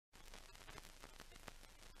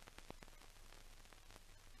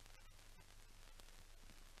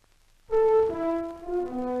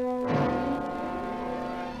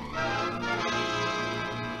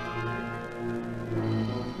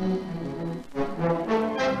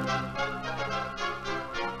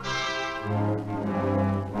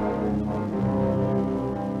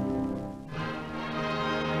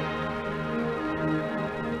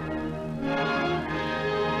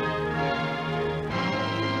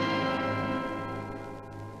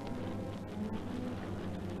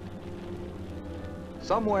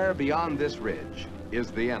Somewhere beyond this ridge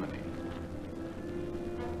is the enemy.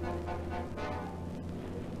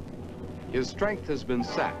 His strength has been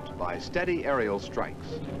sapped by steady aerial strikes.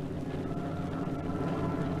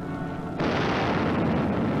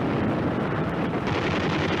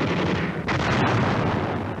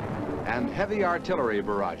 And heavy artillery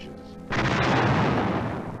barrages.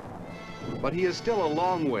 But he is still a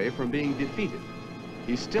long way from being defeated.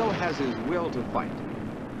 He still has his will to fight.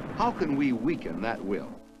 How can we weaken that will?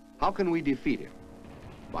 How can we defeat him?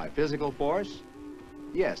 By physical force?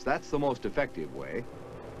 Yes, that's the most effective way.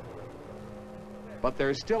 But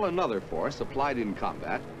there's still another force applied in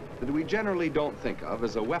combat that we generally don't think of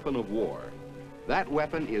as a weapon of war. That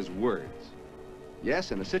weapon is words.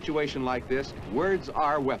 Yes, in a situation like this, words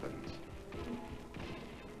are weapons.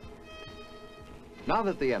 Now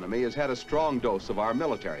that the enemy has had a strong dose of our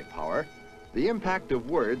military power, the impact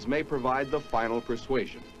of words may provide the final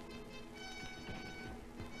persuasion.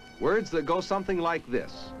 Words that go something like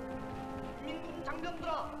this.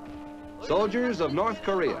 Soldiers of North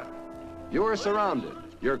Korea, you are surrounded.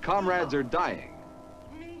 Your comrades are dying.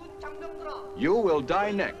 You will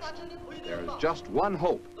die next. There's just one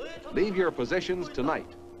hope. Leave your positions tonight.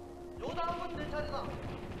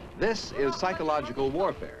 This is psychological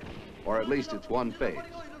warfare, or at least it's one phase.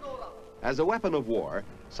 As a weapon of war,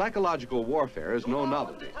 psychological warfare is no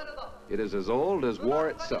novelty. It is as old as war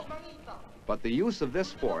itself. But the use of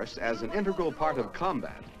this force as an integral part of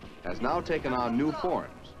combat has now taken on new forms.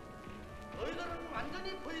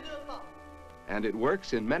 And it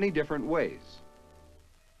works in many different ways.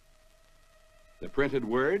 The printed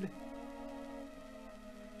word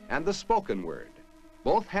and the spoken word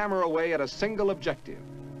both hammer away at a single objective: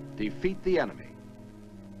 defeat the enemy.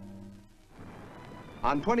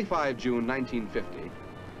 On 25 June 1950,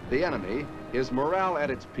 the enemy, his morale at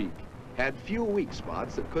its peak, had few weak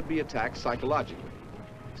spots that could be attacked psychologically.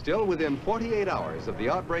 Still, within 48 hours of the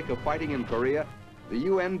outbreak of fighting in Korea, the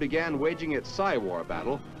UN began waging its Psy-War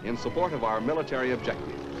battle in support of our military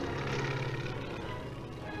objectives.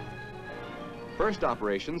 First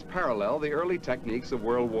operations parallel the early techniques of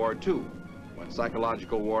World War II, when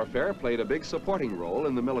psychological warfare played a big supporting role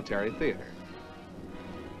in the military theater.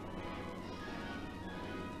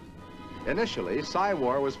 Initially,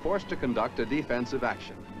 Psy-War was forced to conduct a defensive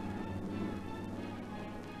action.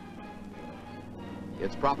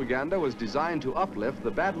 Its propaganda was designed to uplift the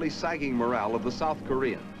badly sagging morale of the South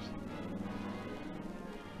Koreans.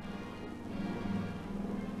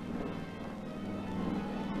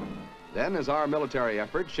 Then, as our military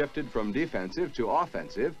effort shifted from defensive to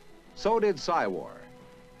offensive, so did Psy-War.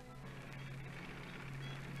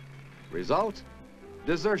 Result?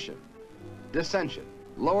 Desertion, dissension,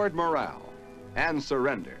 lowered morale, and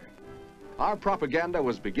surrender. Our propaganda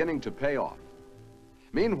was beginning to pay off.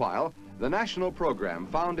 Meanwhile, the national program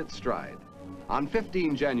found its stride. On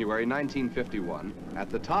 15 January 1951,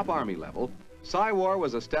 at the top Army level, Psy-War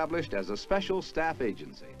was established as a special staff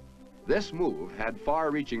agency. This move had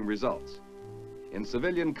far-reaching results. In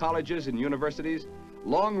civilian colleges and universities,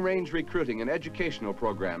 long-range recruiting and educational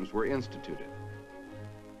programs were instituted.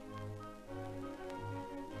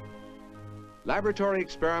 Laboratory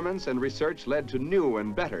experiments and research led to new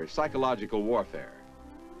and better psychological warfare.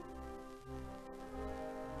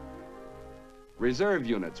 Reserve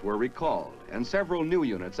units were recalled and several new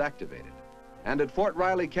units activated. And at Fort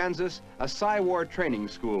Riley, Kansas, a Psy-War training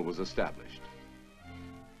school was established.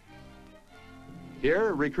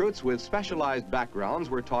 Here, recruits with specialized backgrounds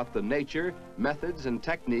were taught the nature, methods, and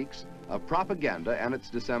techniques of propaganda and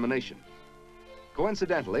its dissemination.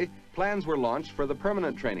 Coincidentally, plans were launched for the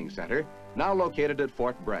permanent training center, now located at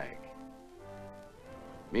Fort Bragg.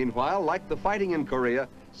 Meanwhile, like the fighting in Korea,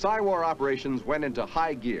 Psy-War operations went into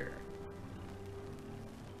high gear.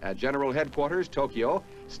 At General Headquarters, Tokyo,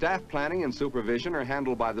 staff planning and supervision are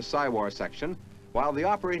handled by the Psy-War section, while the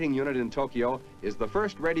operating unit in Tokyo is the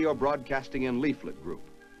 1st Radio Broadcasting and Leaflet Group.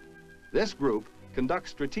 This group conducts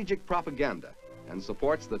strategic propaganda and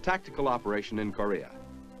supports the tactical operation in Korea.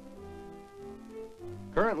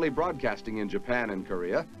 Currently broadcasting in Japan and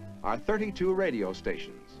Korea are 32 radio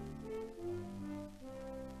stations.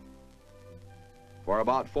 For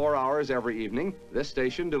about 4 hours every evening, this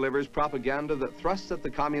station delivers propaganda that thrusts at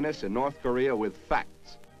the communists in North Korea with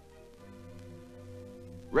facts.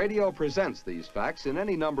 Radio presents these facts in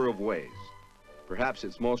any number of ways. Perhaps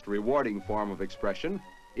its most rewarding form of expression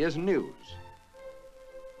is news.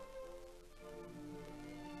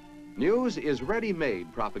 News is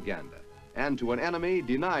ready-made propaganda, and to an enemy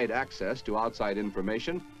denied access to outside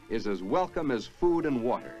information is as welcome as food and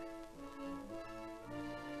water.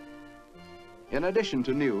 In addition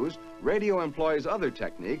to news, radio employs other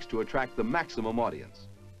techniques to attract the maximum audience.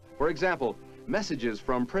 For example, messages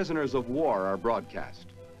from prisoners of war are broadcast,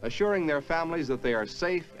 assuring their families that they are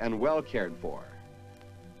safe and well cared for.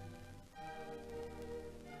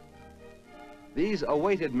 These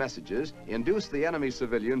awaited messages induce the enemy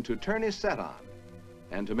civilian to turn his set on,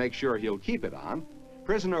 and to make sure he'll keep it on,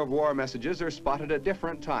 prisoner of war messages are spotted at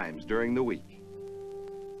different times during the week.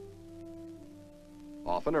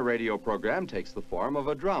 Often a radio program takes the form of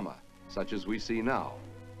a drama, such as we see now.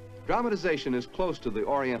 Dramatization is close to the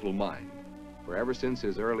Oriental mind, for ever since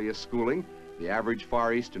his earliest schooling, the average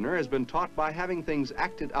Far Easterner has been taught by having things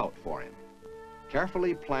acted out for him.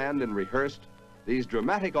 Carefully planned and rehearsed, these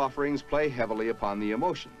dramatic offerings play heavily upon the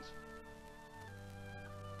emotions.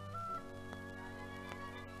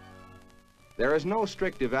 There is no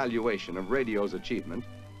strict evaluation of radio's achievement,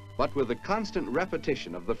 but with the constant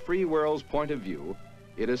repetition of the free world's point of view,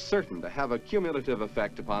 it is certain to have a cumulative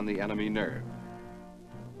effect upon the enemy nerve.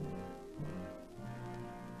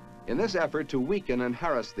 In this effort to weaken and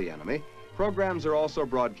harass the enemy, programs are also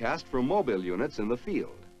broadcast from mobile units in the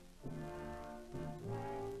field.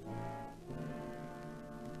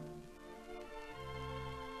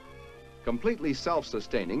 Completely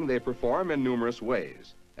self-sustaining, they perform in numerous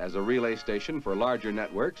ways, as a relay station for larger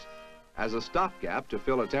networks, as a stopgap to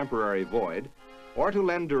fill a temporary void, or to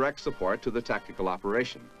lend direct support to the tactical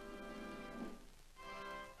operation.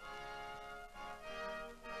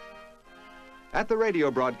 At the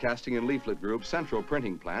Radio Broadcasting and Leaflet Group's central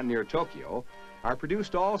printing plant near Tokyo are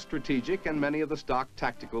produced all strategic and many of the stock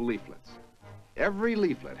tactical leaflets. Every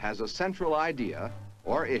leaflet has a central idea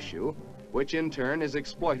or issue, which in turn is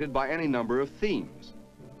exploited by any number of themes.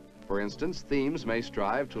 For instance, themes may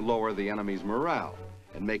strive to lower the enemy's morale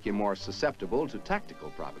and make him more susceptible to tactical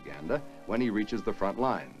propaganda when he reaches the front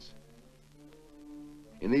lines.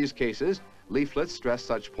 In these cases, leaflets stress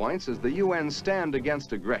such points as the UN's stand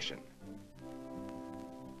against aggression,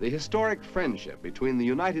 the historic friendship between the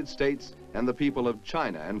United States and the people of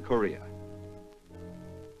China and Korea,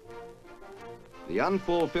 the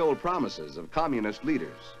unfulfilled promises of communist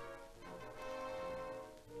leaders,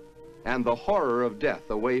 and the horror of death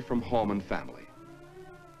away from home and family,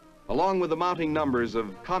 along with the mounting numbers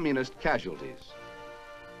of communist casualties.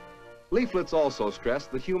 Leaflets also stress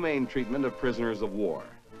the humane treatment of prisoners of war.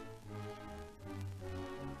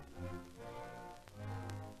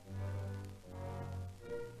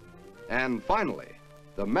 And finally,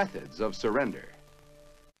 the methods of surrender.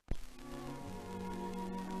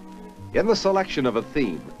 In the selection of a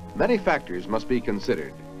theme, many factors must be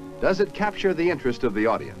considered. Does it capture the interest of the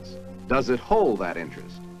audience? Does it hold that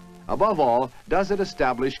interest? Above all, does it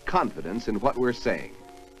establish confidence in what we're saying?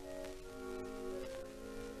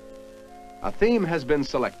 A theme has been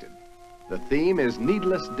selected. The theme is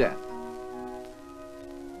needless death.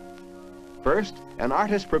 First, an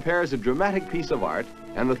artist prepares a dramatic piece of art,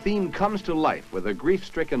 and the theme comes to life with a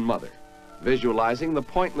grief-stricken mother, visualizing the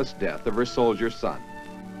pointless death of her soldier son.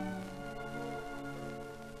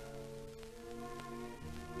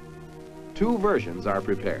 Two versions are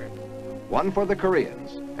prepared, one for the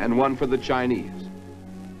Koreans and one for the Chinese.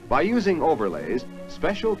 By using overlays,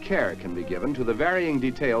 special care can be given to the varying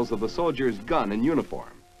details of the soldier's gun and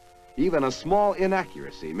uniform. Even a small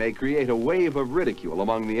inaccuracy may create a wave of ridicule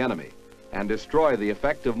among the enemy and destroy the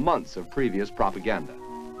effect of months of previous propaganda.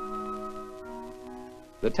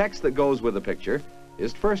 The text that goes with the picture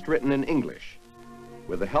is first written in English.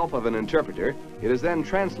 With the help of an interpreter, it is then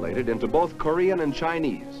translated into both Korean and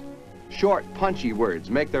Chinese. Short, punchy words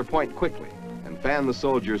make their point quickly and fan the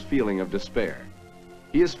soldier's feeling of despair.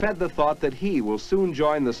 He is fed the thought that he will soon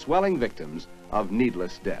join the swelling victims of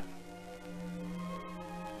needless death.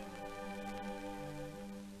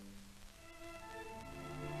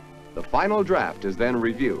 The final draft is then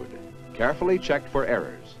reviewed, carefully checked for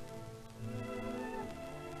errors.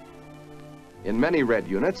 In many Red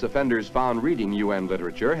units, offenders found reading UN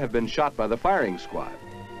literature have been shot by the firing squad,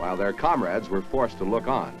 while their comrades were forced to look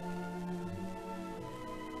on.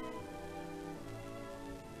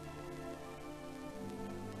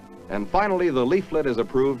 And finally, the leaflet is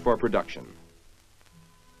approved for production.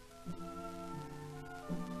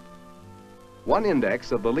 One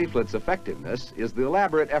index of the leaflet's effectiveness is the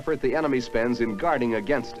elaborate effort the enemy spends in guarding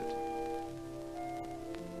against it.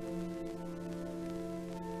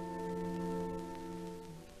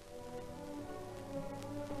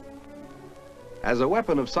 As a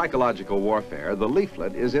weapon of psychological warfare, the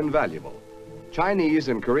leaflet is invaluable. Chinese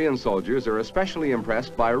and Korean soldiers are especially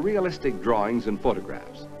impressed by realistic drawings and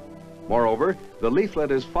photographs. Moreover, the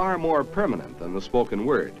leaflet is far more permanent than the spoken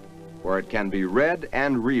word, for it can be read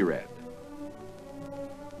and reread.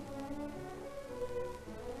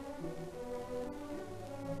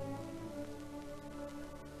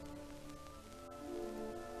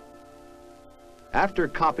 After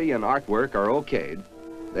copy and artwork are okayed,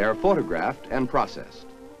 they are photographed and processed.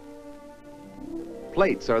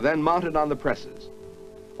 Plates are then mounted on the presses.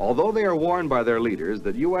 Although they are warned by their leaders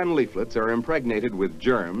that UN leaflets are impregnated with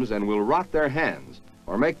germs and will rot their hands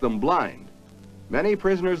or make them blind, many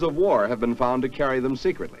prisoners of war have been found to carry them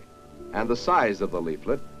secretly, and the size of the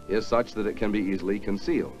leaflet is such that it can be easily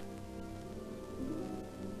concealed.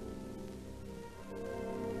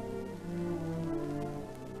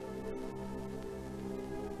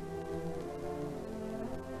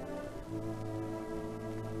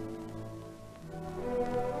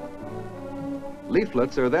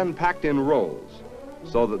 Leaflets are then packed in rolls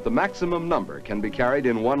so that the maximum number can be carried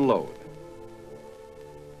in one load.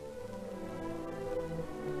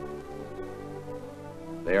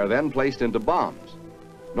 They are then placed into bombs.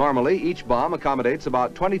 Normally, each bomb accommodates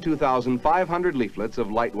about 22,500 leaflets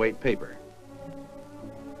of lightweight paper.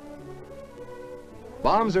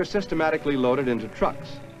 Bombs are systematically loaded into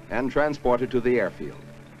trucks and transported to the airfield.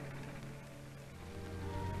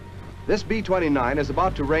 This B-29 is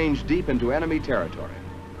about to range deep into enemy territory.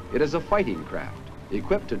 It is a fighting craft,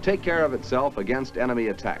 equipped to take care of itself against enemy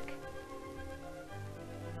attack.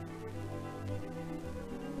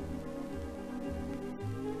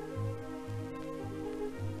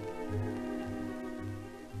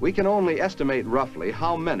 We can only estimate roughly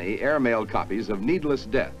how many airmail copies of needless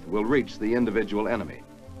death will reach the individual enemy.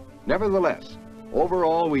 Nevertheless,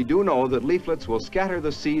 overall, we do know that leaflets will scatter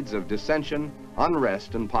the seeds of dissension,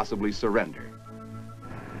 unrest, and possibly surrender.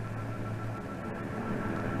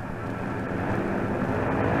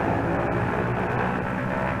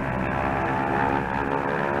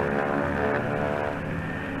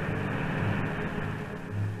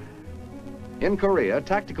 In Korea,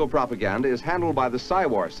 tactical propaganda is handled by the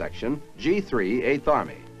Psywar Section, G3, 8th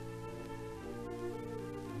Army.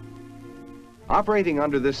 Operating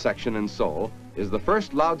under this section in Seoul is the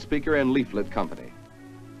 1st Loudspeaker and Leaflet Company.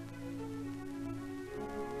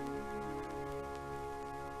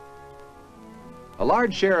 A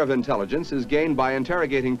large share of intelligence is gained by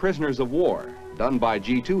interrogating prisoners of war, done by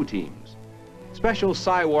G2 teams. Special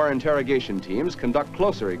Psywar interrogation teams conduct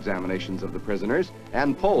closer examinations of the prisoners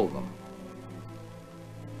and poll them.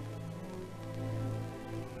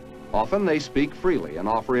 Often they speak freely and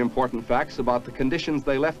offer important facts about the conditions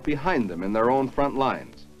they left behind them in their own front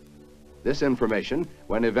lines. This information,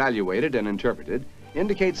 when evaluated and interpreted,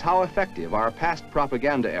 indicates how effective our past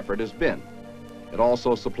propaganda effort has been. It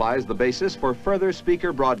also supplies the basis for further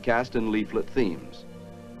speaker broadcast and leaflet themes.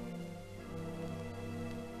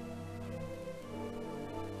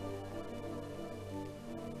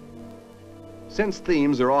 Since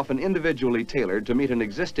themes are often individually tailored to meet an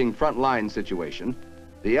existing frontline situation,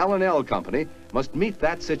 the L&L Company must meet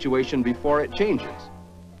that situation before it changes.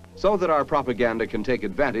 So that our propaganda can take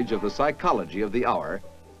advantage of the psychology of the hour,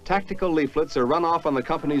 tactical leaflets are run off on the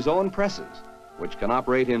company's own presses, which can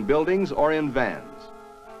operate in buildings or in vans.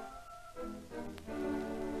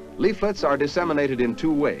 Leaflets are disseminated in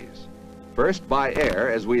two ways. First, by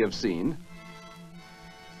air, as we have seen,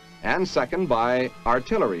 and second, by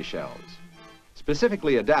artillery shells.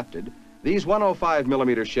 Specifically adapted, these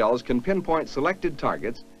 105mm shells can pinpoint selected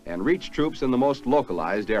targets and reach troops in the most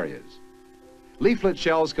localized areas. Leaflet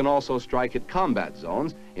shells can also strike at combat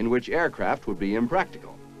zones in which aircraft would be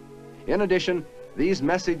impractical. In addition, these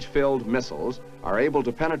message-filled missiles are able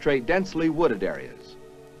to penetrate densely wooded areas.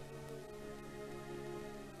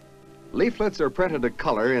 Leaflets are printed a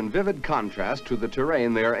color in vivid contrast to the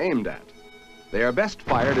terrain they are aimed at. They are best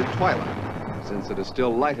fired at twilight, since it is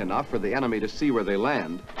still light enough for the enemy to see where they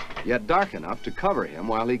land, yet dark enough to cover him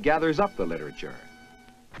while he gathers up the literature,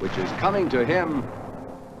 which is coming to him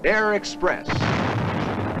Air Express.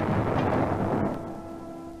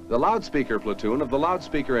 The loudspeaker platoon of the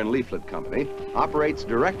Loudspeaker and Leaflet Company operates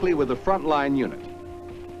directly with the frontline unit.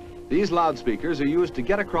 These loudspeakers are used to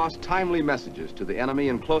get across timely messages to the enemy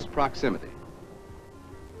in close proximity.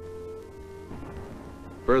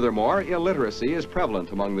 Furthermore, illiteracy is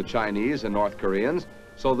prevalent among the Chinese and North Koreans,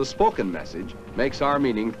 so the spoken message makes our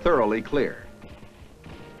meaning thoroughly clear.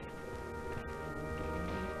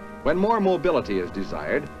 When more mobility is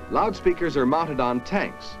desired, loudspeakers are mounted on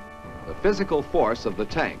tanks. The physical force of the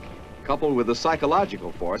tank, coupled with the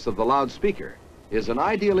psychological force of the loudspeaker, is an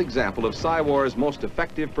ideal example of Psywar's most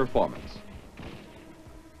effective performance.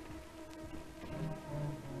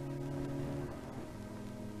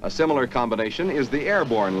 A similar combination is the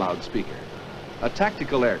airborne loudspeaker. A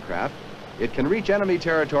tactical aircraft, it can reach enemy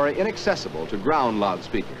territory inaccessible to ground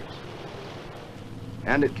loudspeakers.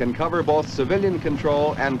 And it can cover both civilian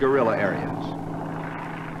control and guerrilla areas.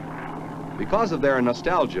 Because of their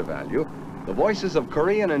nostalgia value, the voices of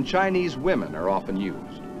Korean and Chinese women are often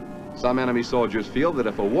used. Some enemy soldiers feel that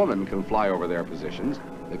if a woman can fly over their positions,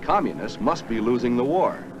 the communists must be losing the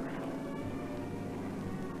war.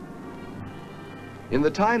 In the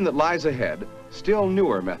time that lies ahead, still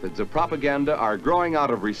newer methods of propaganda are growing out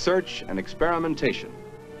of research and experimentation.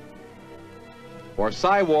 For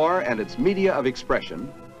Psy-War and its media of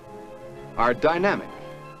expression are dynamic,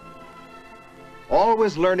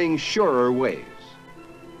 always learning surer ways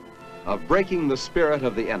of breaking the spirit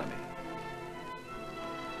of the enemy.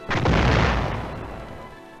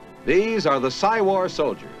 These are the Psy-War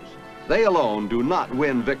soldiers. They alone do not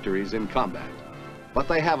win victories in combat, but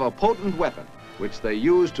they have a potent weapon which they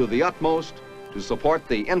use to the utmost to support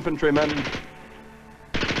the infantryman,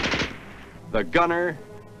 the gunner,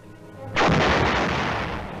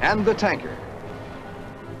 and the tanker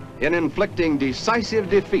in inflicting decisive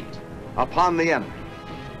defeat upon the enemy.